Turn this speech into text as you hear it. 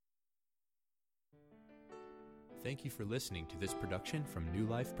Thank you for listening to this production from New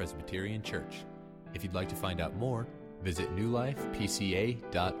Life Presbyterian Church. If you'd like to find out more, visit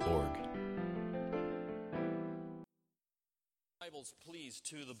newlifepca.org. Bibles, please,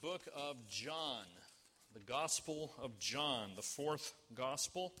 to the book of John, the Gospel of John, the fourth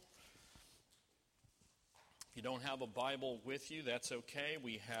Gospel. If you don't have a Bible with you, that's okay.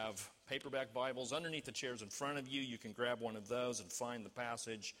 We have paperback Bibles underneath the chairs in front of you. You can grab one of those and find the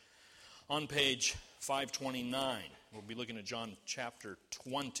passage on page 529. We'll be looking at John chapter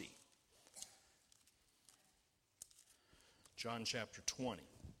 20. John chapter 20.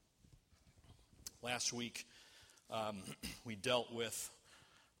 Last week, we dealt with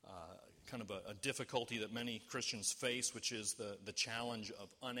kind of a difficulty that many Christians face, which is the challenge of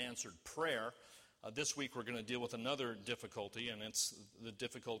unanswered prayer. This week we're going to deal with another difficulty, and it's the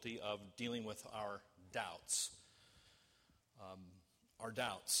difficulty of dealing with our doubts. Our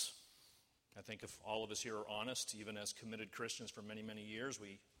doubts. I think if all of us here are honest, even as committed Christians for many, many years,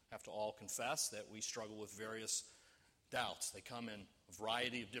 we have to all confess that we struggle with various doubts. They come in a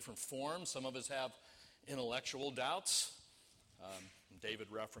variety of different forms. Some of us have intellectual doubts. David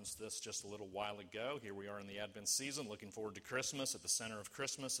referenced this just a little while ago. Here we are in the Advent season, looking forward to Christmas. At the center of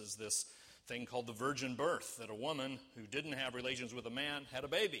Christmas is this thing called the virgin birth, that a woman who didn't have relations with a man had a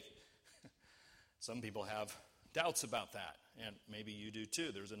baby. Some people have doubts about that, and maybe you do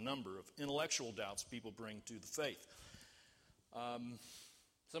too. There's a number of intellectual doubts people bring to the faith.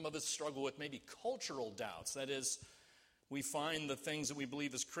 Some of us struggle with maybe cultural doubts. That is, we find the things that we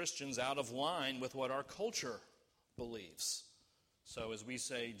believe as Christians out of line with what our culture believes. So as we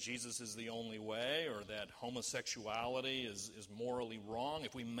say Jesus is the only way, or that homosexuality is morally wrong,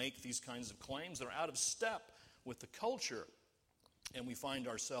 if we make these kinds of claims, they're out of step with the culture. And we find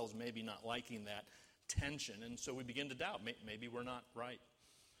ourselves maybe not liking that tension. And so we begin to doubt. Maybe we're not right.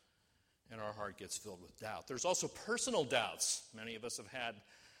 And our heart gets filled with doubt. There's also personal doubts. Many of us have had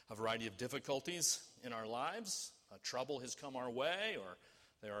a variety of difficulties in our lives. Trouble has come our way, or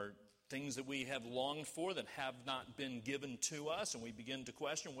there are things that we have longed for that have not been given to us, and we begin to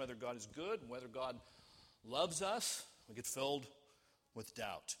question whether God is good and whether God loves us. We get filled with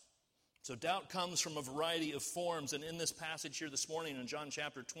doubt. So doubt comes from a variety of forms, and in this passage here this morning in John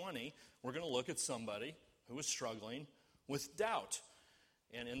chapter 20, we're going to look at somebody who is struggling with doubt.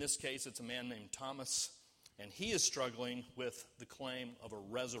 And in this case, it's a man named Thomas, and he is struggling with the claim of a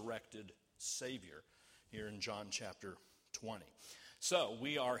resurrected Savior here in John chapter 20. So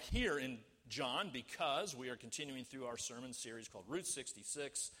we are here in John because we are continuing through our sermon series called Route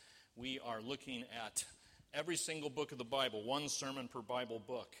 66. We are looking at every single book of the Bible, one sermon per Bible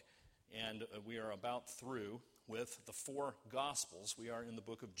book. And we are about through with the four Gospels. We are in the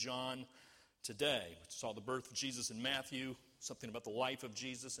book of John today. We saw the birth of Jesus in Matthew, something about the life of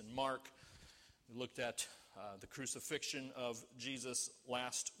Jesus in Mark. We looked at the crucifixion of Jesus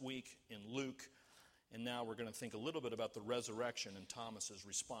last week in Luke. And now we're going to think a little bit about the resurrection and Thomas's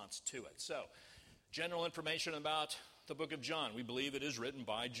response to it. So, general information about the book of John. We believe it is written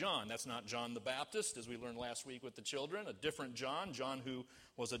by John. That's not John the Baptist, as we learned last week with the children. A different John, John who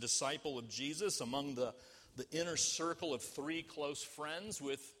was a disciple of Jesus, among the inner circle of three close friends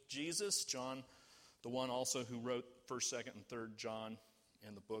with Jesus. John, the one also who wrote 1st, 2nd, and 3rd John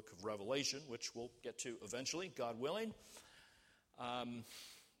and the book of Revelation, which we'll get to eventually, God willing.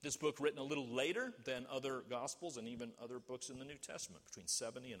 This book written a little later than other Gospels and even other books in the New Testament, between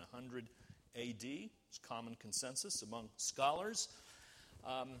 70 and 100 A.D. It's common consensus among scholars.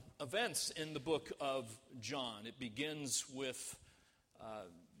 Events in the book of John. It begins with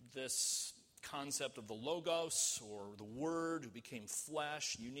this concept of the Logos, or the Word who became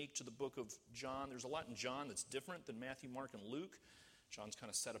flesh, unique to the book of John. There's a lot in John that's different than Matthew, Mark, and Luke. John's kind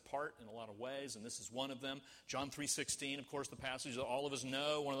of set apart in a lot of ways, and this is one of them. John 3:16, of course, the passage that all of us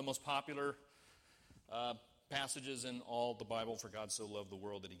know, one of the most popular passages in all the Bible. For God so loved the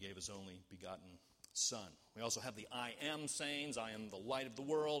world that he gave his only begotten Son. We also have the I am sayings. I am the light of the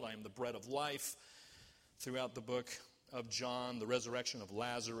world. I am the bread of life. Throughout the book of John, the resurrection of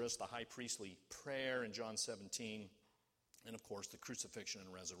Lazarus, the high priestly prayer in John 17, and of course the crucifixion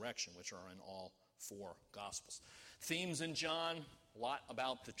and resurrection, which are in all four Gospels. Themes in John, a lot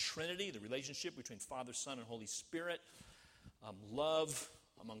about the Trinity, the relationship between Father, Son, and Holy Spirit, love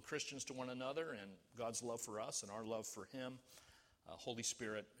among Christians to one another, and God's love for us and our love for him, Holy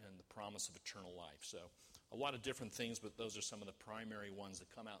Spirit, and the promise of eternal life. So a lot of different things, but those are some of the primary ones that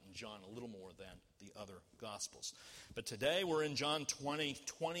come out in John a little more than the other Gospels. But today we're in John 20,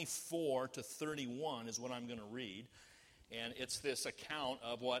 24 to 31 is what I'm going to read. And it's this account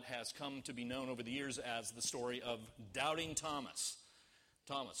of what has come to be known over the years as the story of Doubting Thomas.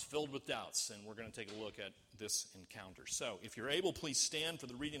 Thomas, filled with doubts, and we're going to take a look at this encounter. So, if you're able, please stand for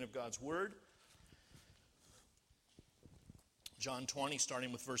the reading of God's Word. John 20,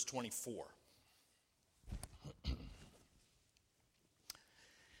 starting with verse 24.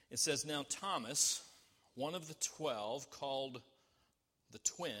 It says, "Now Thomas, one of the 12, called the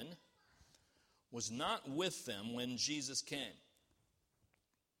twin, was not with them when Jesus came.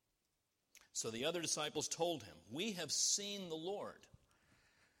 So the other disciples told him, 'We have seen the Lord.'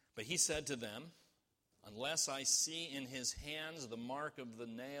 But he said to them, 'Unless I see in his hands the mark of the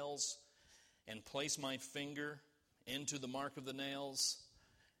nails, and place my finger into the mark of the nails,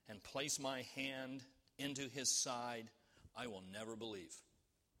 and place my hand into his side, I will never believe.'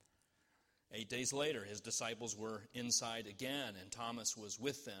 8 days later, his disciples were inside again, and Thomas was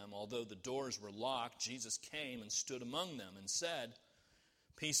with them. Although the doors were locked, Jesus came and stood among them and said,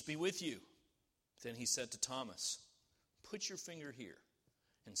 'Peace be with you.' Then he said to Thomas, 'Put your finger here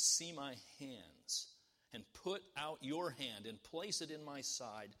and see my hands, and put out your hand and place it in my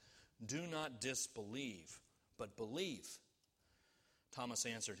side. Do not disbelieve, but believe.' Thomas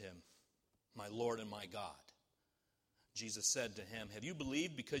answered him, 'My Lord and my God.' Jesus said to him, 'Have you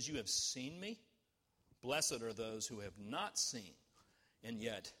believed because you have seen me? Blessed are those who have not seen and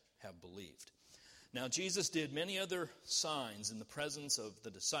yet have believed.' Now Jesus did many other signs in the presence of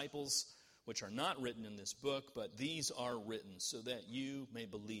the disciples, which are not written in this book, but these are written so that you may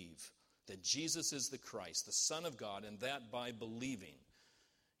believe that Jesus is the Christ, the Son of God, and that by believing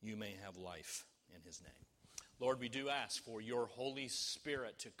you may have life in his name." Lord, we do ask for your Holy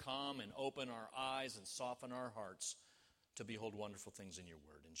Spirit to come and open our eyes and soften our hearts to behold wonderful things in your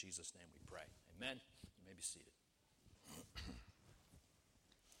word. In Jesus' name we pray. Amen. You may be seated.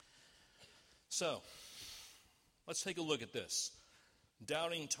 So, let's take a look at this.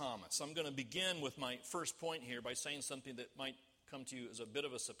 Doubting Thomas. I'm going to begin with my first point here by saying something that might come to you as a bit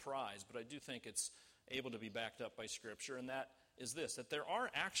of a surprise, but I do think it's able to be backed up by Scripture, and that is this, that there are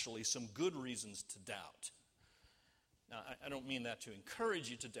actually some good reasons to doubt. Now, I don't mean that to encourage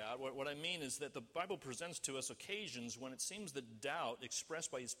you to doubt. What I mean is that the Bible presents to us occasions when it seems that doubt expressed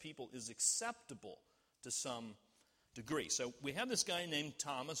by his people is acceptable to some degree. So we have this guy named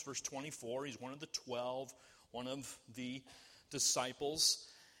Thomas, verse 24. He's one of the 12, one of the disciples.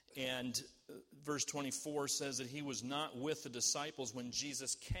 And verse 24 says that he was not with the disciples when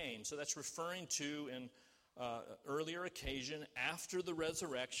Jesus came. So that's referring to an earlier occasion after the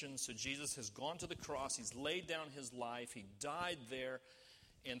resurrection. So Jesus has gone to the cross. He's laid down his life. He died there.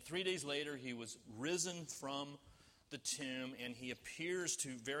 And 3 days later, he was risen from the tomb, and he appears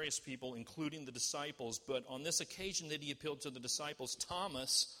to various people, including the disciples. But on this occasion that he appealed to the disciples,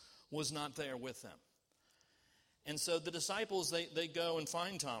 Thomas was not there with them. And so the disciples, they go and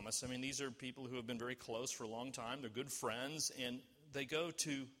find Thomas. I mean, these are people who have been very close for a long time. They're good friends. And they go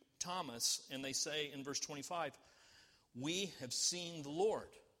to Thomas, and they say in verse 25, "We have seen the Lord."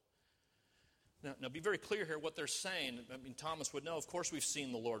 Now, be very clear here what they're saying. I mean, Thomas would know, of course we've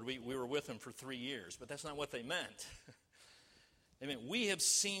seen the Lord. We were with him for 3 years. But that's not what they meant. They meant, we have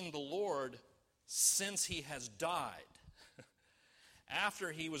seen the Lord since he has died.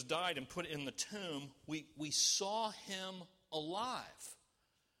 After he was died and put in the tomb, we saw him alive.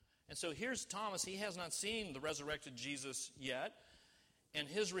 And so here's Thomas. He has not seen the resurrected Jesus yet. And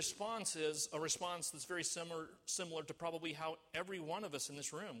his response is a response that's very similar to probably how every one of us in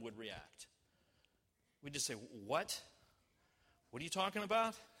this room would react. We just say, "What? What are you talking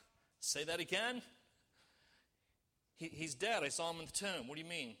about? Say that again? He's dead. I saw him in the tomb. What do you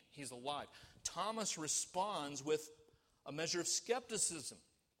mean? He's alive." Thomas responds with a measure of skepticism,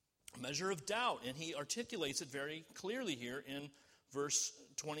 a measure of doubt, and he articulates it very clearly here in verse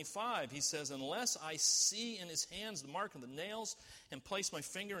 25. He says, "Unless I see in his hands the mark of the nails, and place my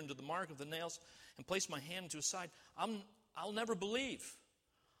finger into the mark of the nails, and place my hand into his side, I'll never believe.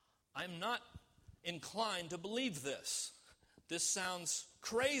 I'm not inclined to believe this. This sounds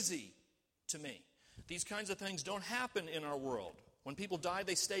crazy to me. These kinds of things don't happen in our world. When people die,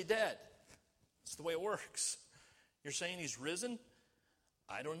 they stay dead. It's the way it works. You're saying he's risen?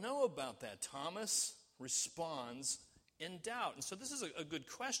 I don't know about that." Thomas responds in doubt. And so this is a good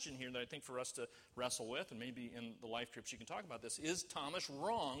question here that I think for us to wrestle with, and maybe in the life trips you can talk about this. Is Thomas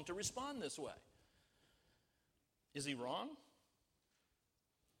wrong to respond this way? Is he wrong?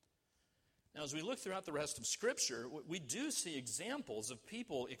 Now, as we look throughout the rest of Scripture, we do see examples of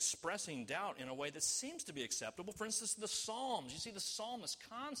people expressing doubt in a way that seems to be acceptable. For instance, the Psalms. You see the psalmists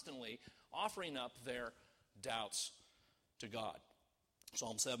constantly offering up their doubts to God.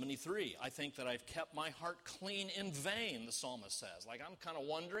 Psalm 73, I think that I've kept my heart clean in vain, the psalmist says. Like, I'm kind of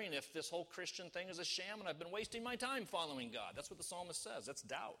wondering if this whole Christian thing is a sham and I've been wasting my time following God. That's what the psalmist says. That's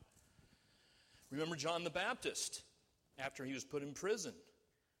doubt. Remember John the Baptist, after he was put in prison.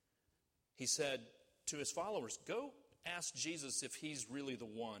 He said to his followers, go ask Jesus if he's really the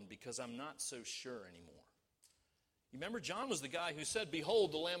one, because I'm not so sure anymore. You remember, John was the guy who said,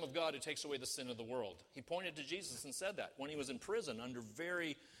 behold, the Lamb of God who takes away the sin of the world. He pointed to Jesus and said that when he was in prison under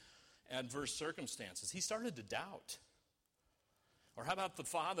very adverse circumstances. He started to doubt. Or how about the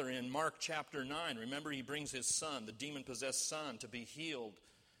Father in Mark chapter 9? Remember, he brings his son, the demon-possessed son, to be healed.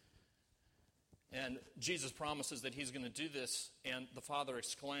 And Jesus promises that he's going to do this, and the Father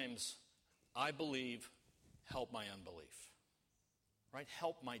exclaims, I believe, help my unbelief. Right?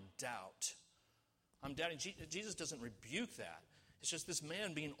 Help my doubt. I'm doubting. Jesus doesn't rebuke that. It's just this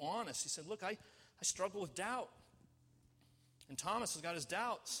man being honest. He said, look, I struggle with doubt. And Thomas has got his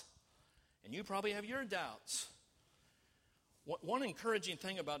doubts. And you probably have your doubts. One encouraging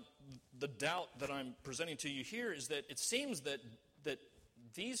thing about the doubt that I'm presenting to you here is that it seems that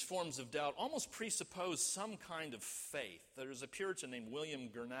these forms of doubt almost presuppose some kind of faith. There's a Puritan named William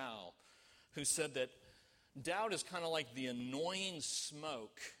Gurnall who said that doubt is kind of like the annoying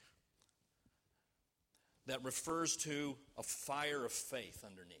smoke that refers to a fire of faith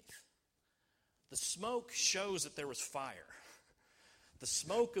underneath. The smoke shows that there was fire. The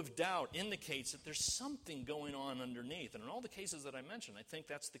smoke of doubt indicates that there's something going on underneath. And in all the cases that I mentioned, I think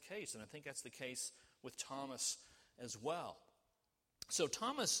that's the case. And I think that's the case with Thomas as well. So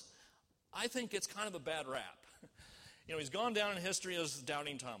Thomas, I think, gets kind of a bad rap. You know, he's gone down in history as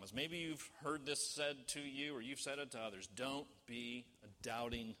doubting Thomas. Maybe you've heard this said to you or you've said it to others. Don't be a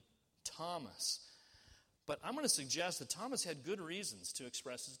doubting Thomas. But I'm going to suggest that Thomas had good reasons to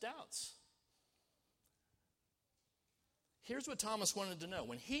express his doubts. Here's what Thomas wanted to know.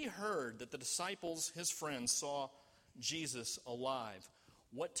 When he heard that the disciples, his friends, saw Jesus alive,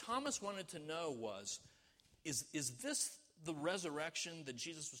 what Thomas wanted to know was, is this the resurrection that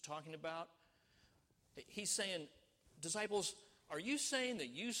Jesus was talking about? He's saying, disciples, are you saying that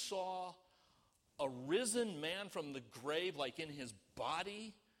you saw a risen man from the grave, like in his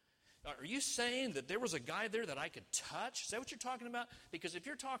body? Are you saying that there was a guy there that I could touch? Is that what you're talking about? Because if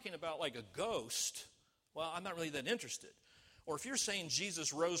you're talking about like a ghost, well, I'm not really that interested. Or if you're saying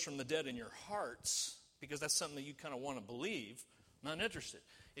Jesus rose from the dead in your hearts, because that's something that you kind of want to believe, I'm not interested.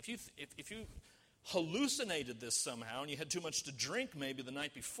 If you hallucinated this somehow and you had too much to drink maybe the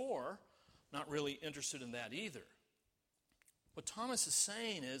night before, not really interested in that either. What Thomas is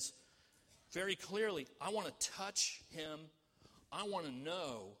saying is very clearly, I want to touch him. I want to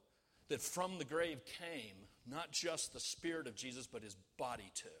know that from the grave came not just the spirit of Jesus, but his body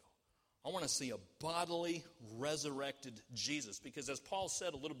too. I want to see a bodily, resurrected Jesus. Because as Paul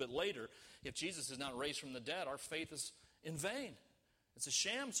said a little bit later, if Jesus is not raised from the dead, our faith is in vain. It's a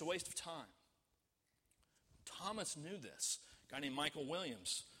sham. It's a waste of time. Thomas knew this. A guy named Michael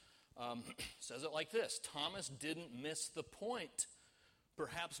Williams says it like this. Thomas didn't miss the point.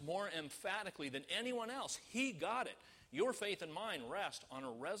 Perhaps more emphatically than anyone else, he got it. Your faith and mine rest on a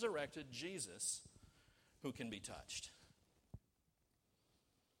resurrected Jesus who can be touched.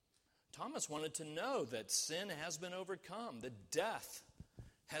 Thomas wanted to know that sin has been overcome, that death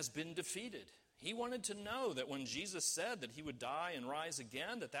has been defeated. He wanted to know that when Jesus said that he would die and rise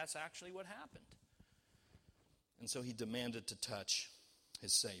again, that that's actually what happened. And so he demanded to touch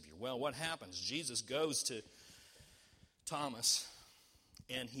his Savior. Well, what happens? Jesus goes to Thomas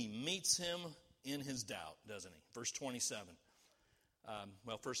and he meets him in his doubt, doesn't he? Verse 27.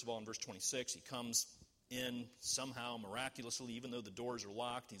 First of all, in verse 26, he comes in somehow miraculously, even though the doors are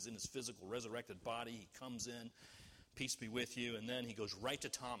locked. He's in his physical resurrected body. He comes in, peace be with you. And then he goes right to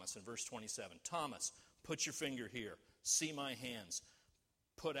Thomas in verse 27. Thomas, put your finger here. See my hands.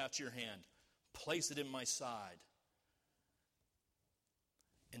 Put out your hand. Place it in my side.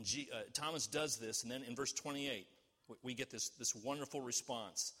 And Thomas does this, and then in verse 28, we get this wonderful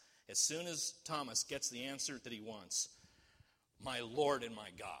response. As soon as Thomas gets the answer that he wants, my Lord and my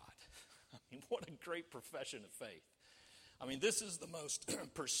God. I mean, what a great profession of faith. I mean, this is the most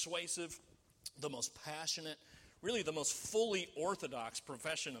persuasive, the most passionate, really the most fully orthodox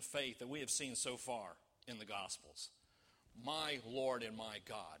profession of faith that we have seen so far in the Gospels. My Lord and my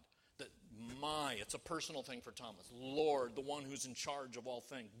God. It's a personal thing for Thomas. Lord, the one who's in charge of all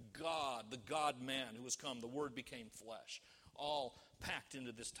things. God, the God-man who has come. The Word became flesh. All packed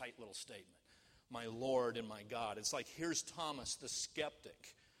into this tight little statement. My Lord and my God. It's like here's Thomas, the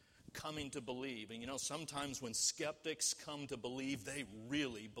skeptic, coming to believe. And you know, sometimes when skeptics come to believe, they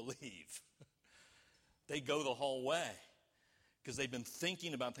really believe. They go the whole way. because they've been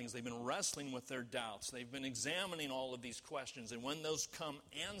thinking about things. They've been wrestling with their doubts. They've been examining all of these questions. And when those come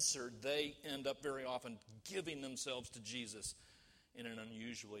answered, they end up very often giving themselves to Jesus in an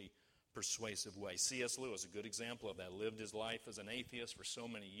unusually persuasive way. C.S. Lewis, a good example of that, lived his life as an atheist for so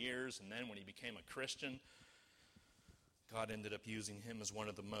many years, and then when he became a Christian, God ended up using him as one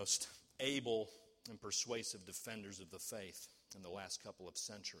of the most able and persuasive defenders of the faith in the last couple of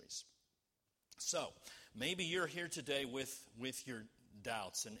centuries. So, maybe you're here today with your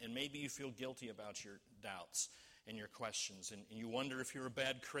doubts, and maybe you feel guilty about your doubts and your questions, and you wonder if you're a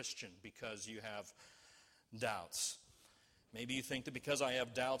bad Christian because you have doubts. Maybe you think that because I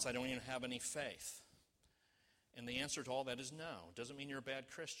have doubts, I don't even have any faith. And the answer to all that is no. It doesn't mean you're a bad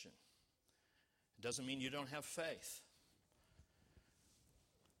Christian. It doesn't mean you don't have faith.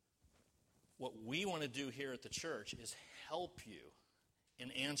 What we want to do here at the church is help you in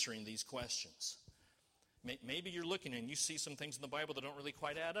answering these questions. Maybe you're looking and you see some things in the Bible that don't really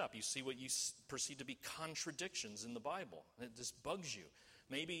quite add up. You see what you perceive to be contradictions in the Bible. It just bugs you.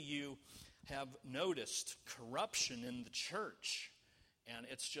 Maybe you have noticed corruption in the church, and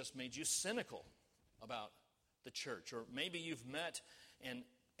it's just made you cynical about the church. Or maybe you've met an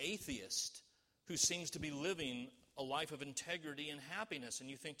atheist who seems to be living a life of integrity and happiness,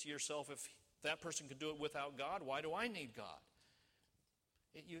 and you think to yourself, if that person could do it without God, why do I need God?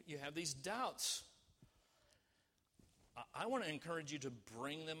 You have these doubts. I want to encourage you to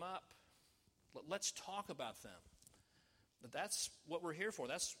bring them up. Let's talk about them. But that's what we're here for.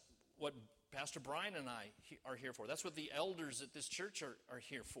 That's what Pastor Brian and I are here for. That's what the elders at this church are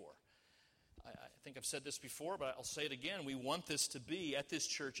here for. I think I've said this before, but I'll say it again. We want this to be, at this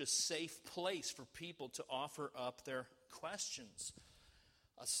church, a safe place for people to offer up their questions.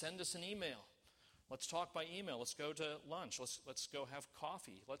 Send us an email. Let's talk by email. Let's go to lunch. Let's go have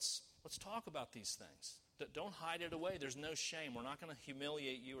coffee. Let's talk about these things. Don't hide it away. There's no shame. We're not going to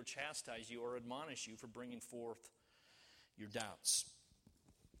humiliate you or chastise you or admonish you for bringing forth your doubts.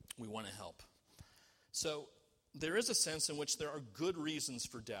 We want to help. So there is a sense in which there are good reasons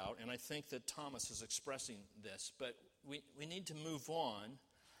for doubt, and I think that Thomas is expressing this, but we need to move on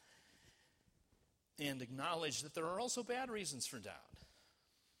and acknowledge that there are also bad reasons for doubt.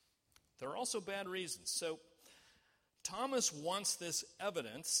 There are also bad reasons. So Thomas wants this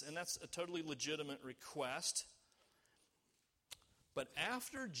evidence, and that's a totally legitimate request. But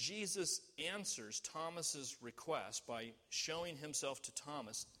after Jesus answers Thomas's request by showing himself to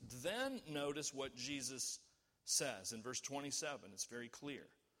Thomas, then notice what Jesus says in verse 27. It's very clear.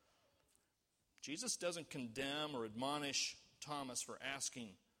 Jesus doesn't condemn or admonish Thomas for asking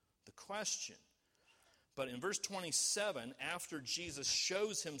the question. But in verse 27, after Jesus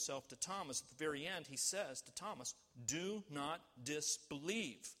shows himself to Thomas, at the very end, he says to Thomas, "Do not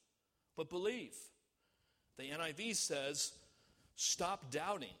disbelieve, but believe." The NIV says, "Stop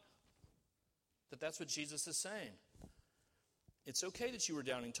doubting." That's what Jesus is saying. It's okay that you were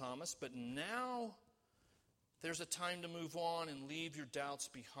doubting, Thomas, but now there's a time to move on and leave your doubts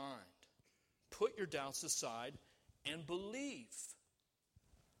behind. Put your doubts aside and believe.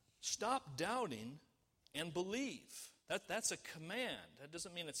 Stop doubting and believe. That's a command. That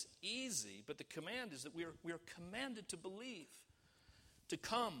doesn't mean it's easy, but the command is that we are commanded to believe, to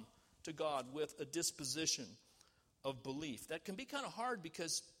come to God with a disposition of belief. That can be kind of hard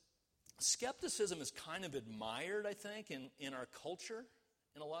because skepticism is kind of admired, I think, in our culture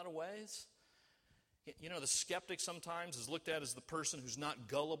in a lot of ways. You know, the skeptic sometimes is looked at as the person who's not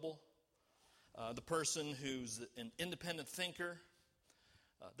gullible, the person who's an independent thinker.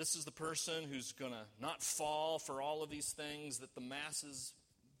 This is the person who's going to not fall for all of these things that the masses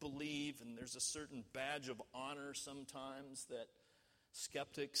believe, and there's a certain badge of honor sometimes that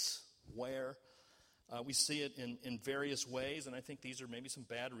skeptics wear. We see it in various ways, and I think these are maybe some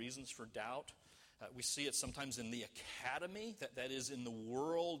bad reasons for doubt. We see it sometimes in the academy, that is in the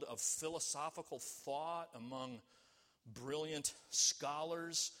world of philosophical thought among brilliant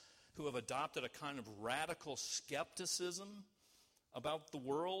scholars who have adopted a kind of radical skepticism about the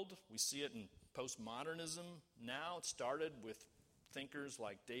world. We see it in postmodernism now. It started with thinkers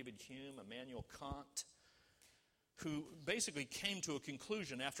like David Hume, Immanuel Kant, who basically came to a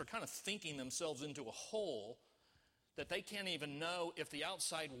conclusion after kind of thinking themselves into a hole that they can't even know if the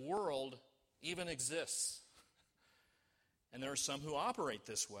outside world even exists. And there are some who operate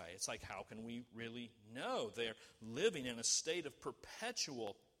this way. It's like, how can we really know? They're living in a state of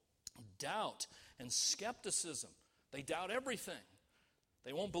perpetual doubt and skepticism. They doubt everything.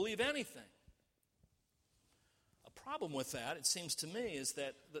 They won't believe anything. A problem with that, it seems to me, is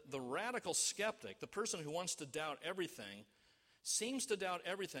that the radical skeptic, the person who wants to doubt everything, seems to doubt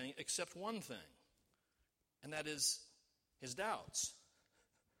everything except one thing, and that is his doubts,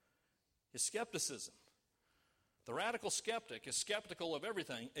 his skepticism. The radical skeptic is skeptical of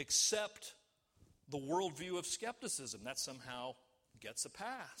everything except the worldview of skepticism. That somehow gets a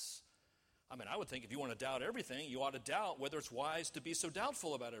pass. I mean, I would think if you want to doubt everything, you ought to doubt whether it's wise to be so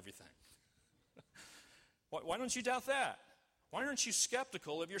doubtful about everything. Why don't you doubt that? Why aren't you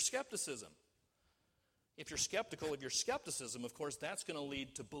skeptical of your skepticism? If you're skeptical of your skepticism, of course, that's going to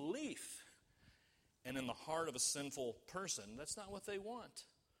lead to belief. And in the heart of a sinful person, that's not what they want.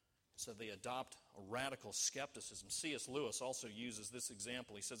 So they adopt a radical skepticism. C.S. Lewis also uses this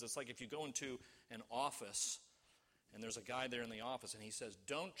example. He says it's like if you go into an office and there's a guy there in the office and he says,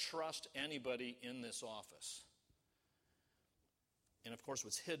 "Don't trust anybody in this office." And of course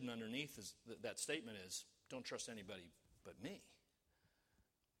what's hidden underneath that statement is, don't trust anybody but me.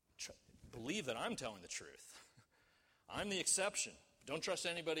 Believe that I'm telling the truth. I'm the exception. Don't trust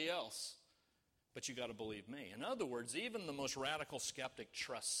anybody else. But you got to believe me. In other words, even the most radical skeptic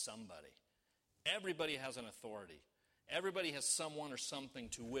trusts somebody. Everybody has an authority. Everybody has someone or something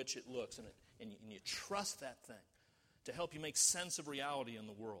to which it looks, and you trust that thing to help you make sense of reality in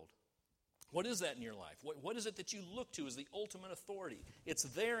the world. What is that in your life? What is it that you look to as the ultimate authority? It's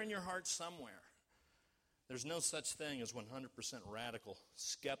there in your heart somewhere. There's no such thing as 100% radical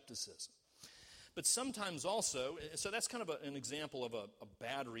skepticism. But sometimes also, so that's kind of an example of a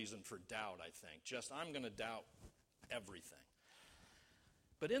bad reason for doubt, I think. Just, I'm going to doubt everything.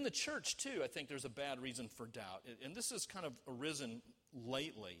 But in the church, too, I think there's a bad reason for doubt. And this has kind of arisen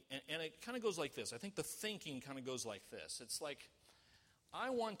lately. And it kind of goes like this. I think the thinking kind of goes like this. It's like, I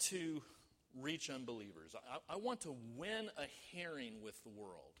want to reach unbelievers. I want to win a hearing with the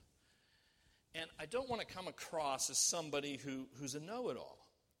world. And I don't want to come across as somebody who's a know-it-all.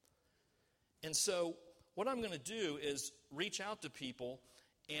 And so what I'm going to do is reach out to people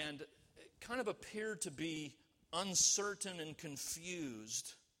and kind of appear to be uncertain and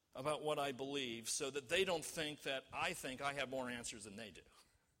confused about what I believe so that they don't think that I think I have more answers than they do.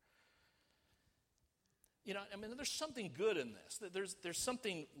 You know, I mean, there's something good in this. There's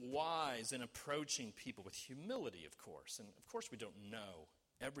something wise in approaching people with humility, of course. And of course we don't know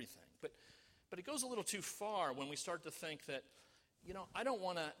everything. But it goes a little too far when we start to think that, you know, I don't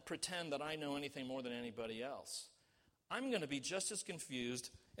want to pretend that I know anything more than anybody else. I'm going to be just as confused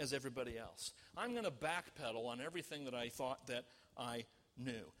as everybody else. I'm going to backpedal on everything that I thought that I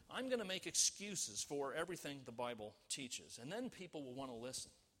knew. I'm going to make excuses for everything the Bible teaches. And then people will want to listen.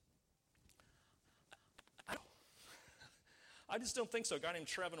 I just don't think so. A guy named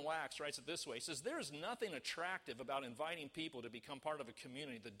Trevin Wax writes it this way. He says, there is nothing attractive about inviting people to become part of a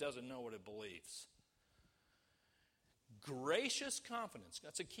community that doesn't know what it believes. Gracious confidence,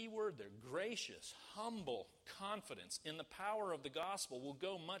 that's a key word there. Gracious, humble confidence in the power of the gospel will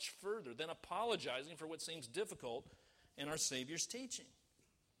go much further than apologizing for what seems difficult in our Savior's teaching.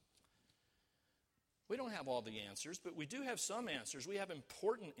 We don't have all the answers, but we do have some answers. We have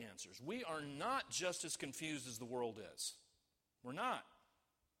important answers. We are not just as confused as the world is. We're not.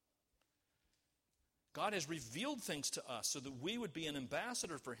 God has revealed things to us so that we would be an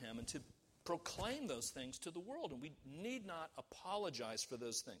ambassador for Him and to proclaim those things to the world. And we need not apologize for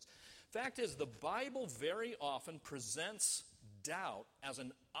those things. Fact is, the Bible very often presents doubt as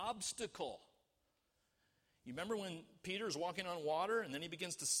an obstacle. You remember when Peter is walking on water and then he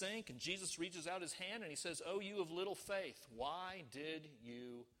begins to sink and Jesus reaches out his hand and he says, "Oh, you of little faith, why did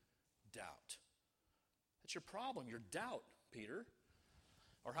you doubt?" That's your problem, your doubt, Peter.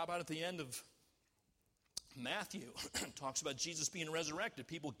 Or how about at the end of Matthew, talks about Jesus being resurrected.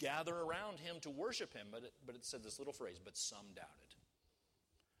 People gather around him to worship him, but it said this little phrase, but some doubted.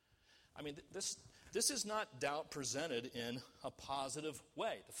 I mean, this is not doubt presented in a positive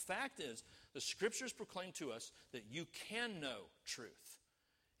way. The fact is, the Scriptures proclaim to us that you can know truth,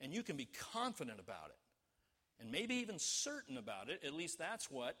 and you can be confident about it, and maybe even certain about it. At least that's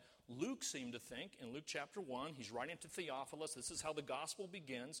what Luke seemed to think. In Luke chapter 1, he's writing to Theophilus. This is how the gospel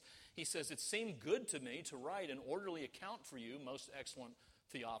begins. He says, "It seemed good to me to write an orderly account for you, most excellent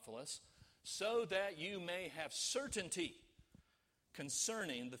Theophilus, so that you may have certainty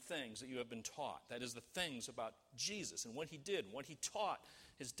concerning the things that you have been taught." That is, the things about Jesus and what he did, and what he taught,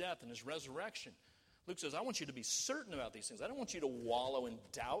 his death and his resurrection. Luke says, I want you to be certain about these things. I don't want you to wallow in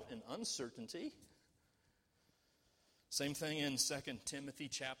doubt and uncertainty. Same thing in 2 Timothy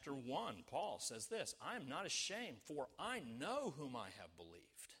chapter 1. Paul says this, "I am not ashamed, for I know whom I have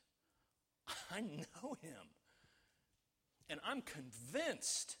believed." I know him. And I'm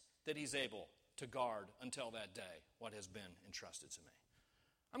convinced that he's able to guard until that day what has been entrusted to me.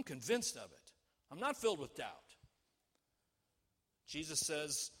 I'm convinced of it. I'm not filled with doubt. Jesus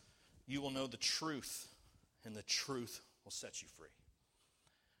says, "You will know the truth, and the truth will set you free.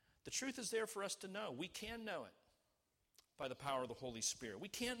 The truth is there for us to know. We can know it by the power of the Holy Spirit. We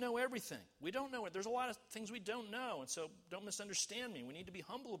can't know everything. We don't know it. There's a lot of things we don't know, and so don't misunderstand me. We need to be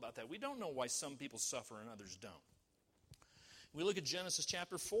humble about that. We don't know why some people suffer and others don't. We look at Genesis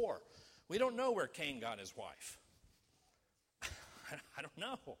chapter 4. We don't know where Cain got his wife. I don't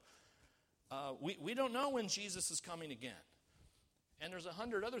know. We don't know when Jesus is coming again. And there's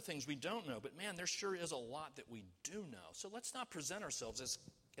 100 other things we don't know, but man, there sure is a lot that we do know. So let's not present ourselves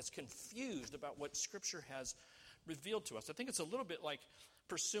as confused about what Scripture has revealed to us. I think it's a little bit like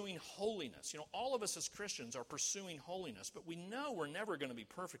pursuing holiness. You know, all of us as Christians are pursuing holiness, but we know we're never going to be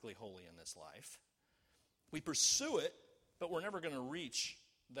perfectly holy in this life. We pursue it, but we're never going to reach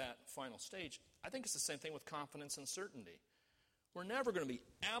that final stage. I think it's the same thing with confidence and certainty. We're never going to be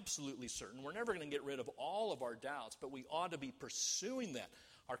absolutely certain. We're never going to get rid of all of our doubts, but we ought to be pursuing that.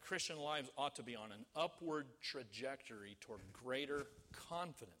 Our Christian lives ought to be on an upward trajectory toward greater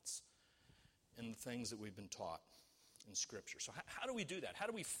confidence in the things that we've been taught in Scripture. So how do we do that? How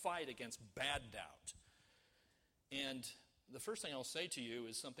do we fight against bad doubt? And the first thing I'll say to you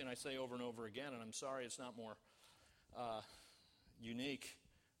is something I say over and over again, and I'm sorry it's not more unique,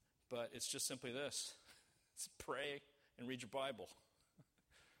 but it's just simply this. It's pray and read your Bible.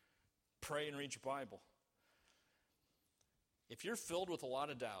 Pray and read your Bible. If you're filled with a lot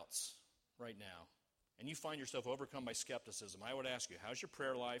of doubts right now, and you find yourself overcome by skepticism, I would ask you, how's your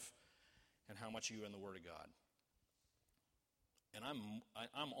prayer life, and how much are you in the Word of God? And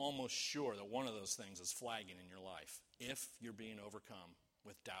I'm almost sure that one of those things is flagging in your life if you're being overcome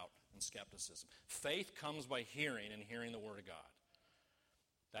with doubt and skepticism. Faith comes by hearing, and hearing the Word of God.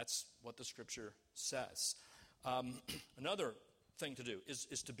 That's what the Scripture says. Another thing to do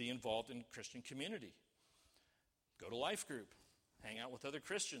is to be involved in Christian community. Go to life group. Hang out with other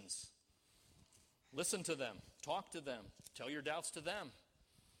Christians. Listen to them. Talk to them. Tell your doubts to them.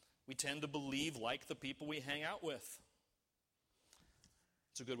 We tend to believe like the people we hang out with.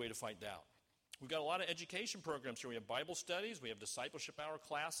 It's a good way to fight doubt. We've got a lot of education programs here. We have Bible studies. We have discipleship hour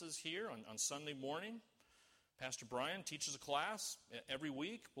classes here on Sunday morning. Pastor Brian teaches a class every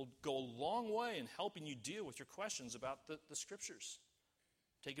week. Will go a long way in helping you deal with your questions about the Scriptures.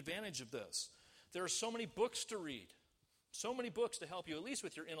 Take advantage of this. There are so many books to read. So many books to help you, at least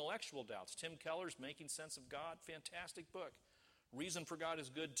with your intellectual doubts. Tim Keller's Making Sense of God, fantastic book. Reason for God is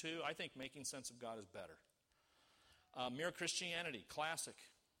good too. I think Making Sense of God is better. Mere Christianity, classic.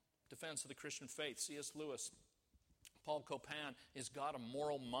 Defense of the Christian Faith, C.S. Lewis. Paul Copan, is God a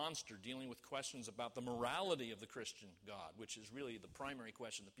moral monster? Dealing with questions about the morality of the Christian God, which is really the primary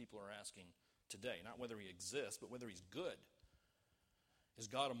question that people are asking today. Not whether he exists, but whether he's good. Is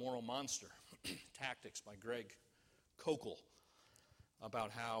God a moral monster? Tactics by Greg Koukl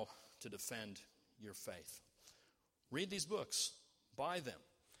about how to defend your faith. Read these books. Buy them.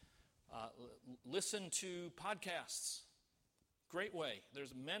 Listen to podcasts. Great way.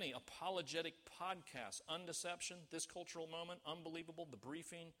 There's many apologetic podcasts. Undeception, This Cultural Moment, Unbelievable, The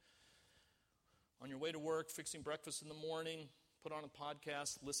Briefing. On your way to work, fixing breakfast in the morning, put on a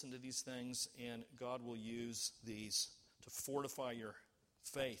podcast, listen to these things, and God will use these to fortify your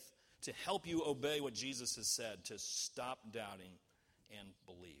faith, to help you obey what Jesus has said, to stop doubting and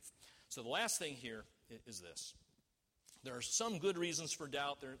believe. So the last thing here is this. There are some good reasons for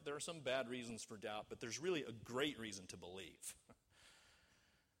doubt. There are some bad reasons for doubt, but there's really a great reason to believe.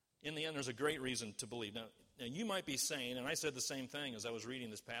 In the end, there's a great reason to believe. Now, you might be saying, and I said the same thing as I was reading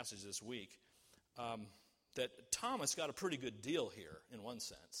this passage this week, that Thomas got a pretty good deal here in one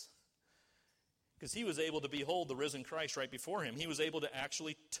sense. Because he was able to behold the risen Christ right before him. He was able to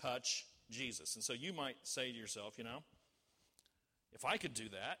actually touch Jesus. And so you might say to yourself, you know, if I could do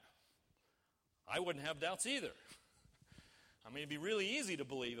that, I wouldn't have doubts either. I mean, it'd be really easy to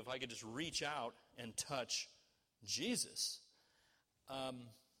believe if I could just reach out and touch Jesus.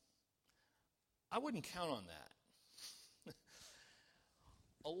 I wouldn't count on that.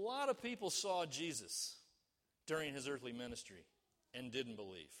 A lot of people saw Jesus during his earthly ministry and didn't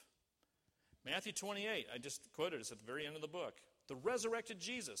believe. Matthew 28, I just quoted this at the very end of the book. The resurrected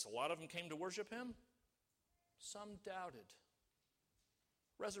Jesus, a lot of them came to worship him. Some doubted.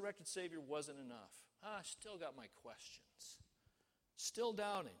 Resurrected Savior wasn't enough. I still got my questions. Still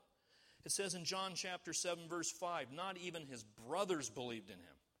doubting. It says in John chapter 7, verse 5, not even his brothers believed in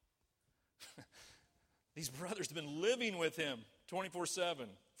him. These brothers have been living with him 24/7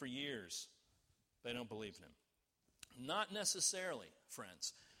 for years. They don't believe in him. Not necessarily,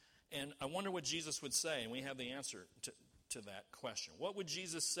 friends. And I wonder what Jesus would say, and we have the answer to that question. What would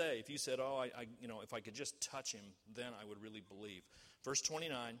Jesus say if you said, if I could just touch him, then I would really believe? Verse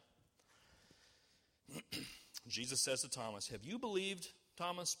 29, Jesus says to Thomas, have you believed,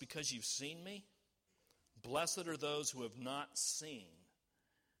 Thomas, because you've seen me? Blessed are those who have not seen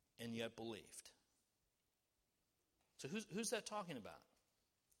and yet believed. So who's that talking about?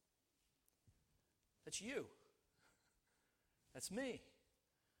 That's you. That's me.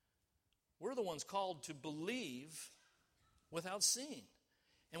 We're the ones called to believe without seeing.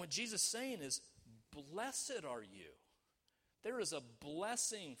 And what Jesus is saying is, blessed are you. There is a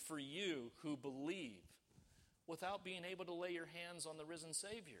blessing for you who believe without being able to lay your hands on the risen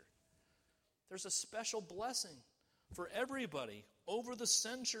Savior. There's a special blessing for everybody over the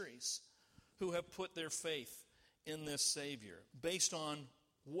centuries who have put their faith in this Savior. Based on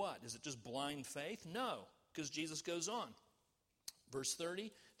what? Is it just blind faith? No, because Jesus goes on. Verse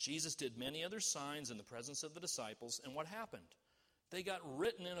 30, Jesus did many other signs in the presence of the disciples, and what happened? They got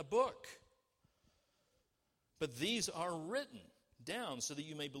written in a book. But these are written down so that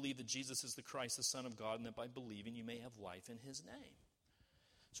you may believe that Jesus is the Christ, the Son of God, and that by believing you may have life in his name.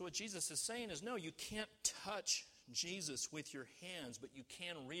 So what Jesus is saying is, no, you can't touch Jesus with your hands, but you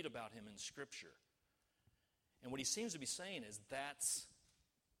can read about him in Scripture. And what he seems to be saying is, that's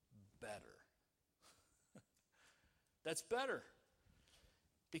better. That's better.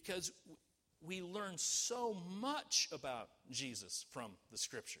 Because we learn so much about Jesus from the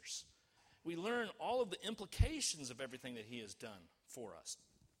Scriptures. We learn all of the implications of everything that he has done for us.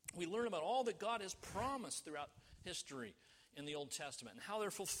 We learn about all that God has promised throughout history in the Old Testament and how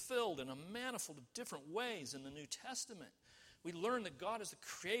they're fulfilled in a manifold of different ways in the New Testament. We learn that God is the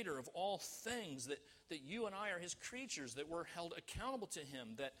creator of all things, that you and I are his creatures, that we're held accountable to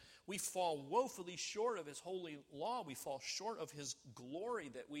him, that we fall woefully short of his holy law. We fall short of his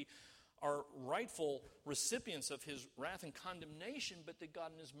glory, that we are rightful recipients of his wrath and condemnation, but that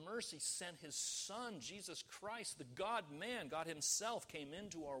God in his mercy sent his Son, Jesus Christ, the God-man. God himself came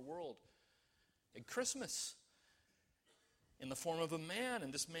into our world at Christmas in the form of a man,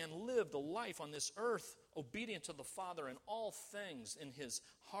 and this man lived a life on this earth obedient to the Father in all things, in his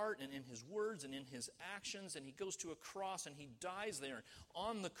heart and in his words and in his actions, and he goes to a cross and he dies there.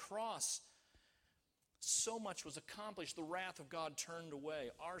 On the cross, so much was accomplished. The wrath of God turned away.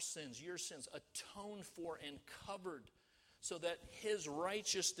 Our sins, your sins, atoned for and covered so that his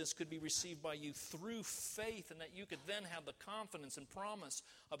righteousness could be received by you through faith, and that you could then have the confidence and promise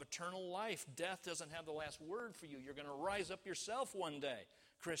of eternal life. Death doesn't have the last word for you. You're going to rise up yourself one day,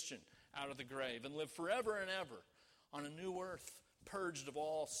 Christian, out of the grave and live forever and ever on a new earth, purged of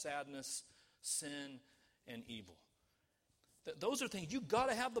all sadness, sin, and evil. Those are things. You've got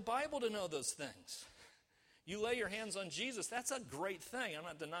to have the Bible to know those things. You lay your hands on Jesus, that's a great thing. I'm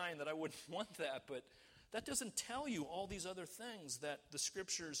not denying that I wouldn't want that, but that doesn't tell you all these other things that the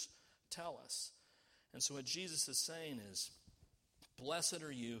Scriptures tell us. And so what Jesus is saying is, blessed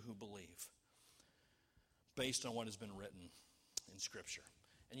are you who believe, based on what has been written in Scripture.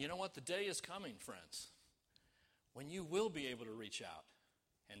 And you know what? The day is coming, friends, when you will be able to reach out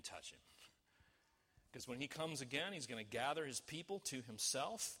and touch him. Because when he comes again, he's going to gather his people to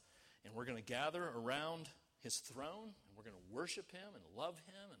himself, and we're going to gather around his throne, and we're going to worship him and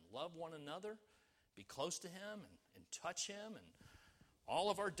love one another, be close to him and touch him, and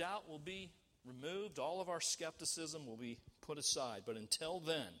all of our doubt will be removed, all of our skepticism will be put aside. But until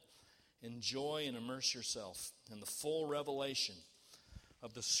then, enjoy and immerse yourself in the full revelation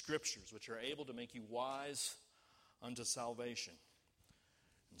of the Scriptures, which are able to make you wise unto salvation.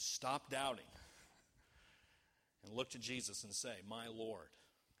 And stop doubting and look to Jesus and say, my Lord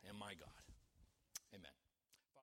and my God. Amen.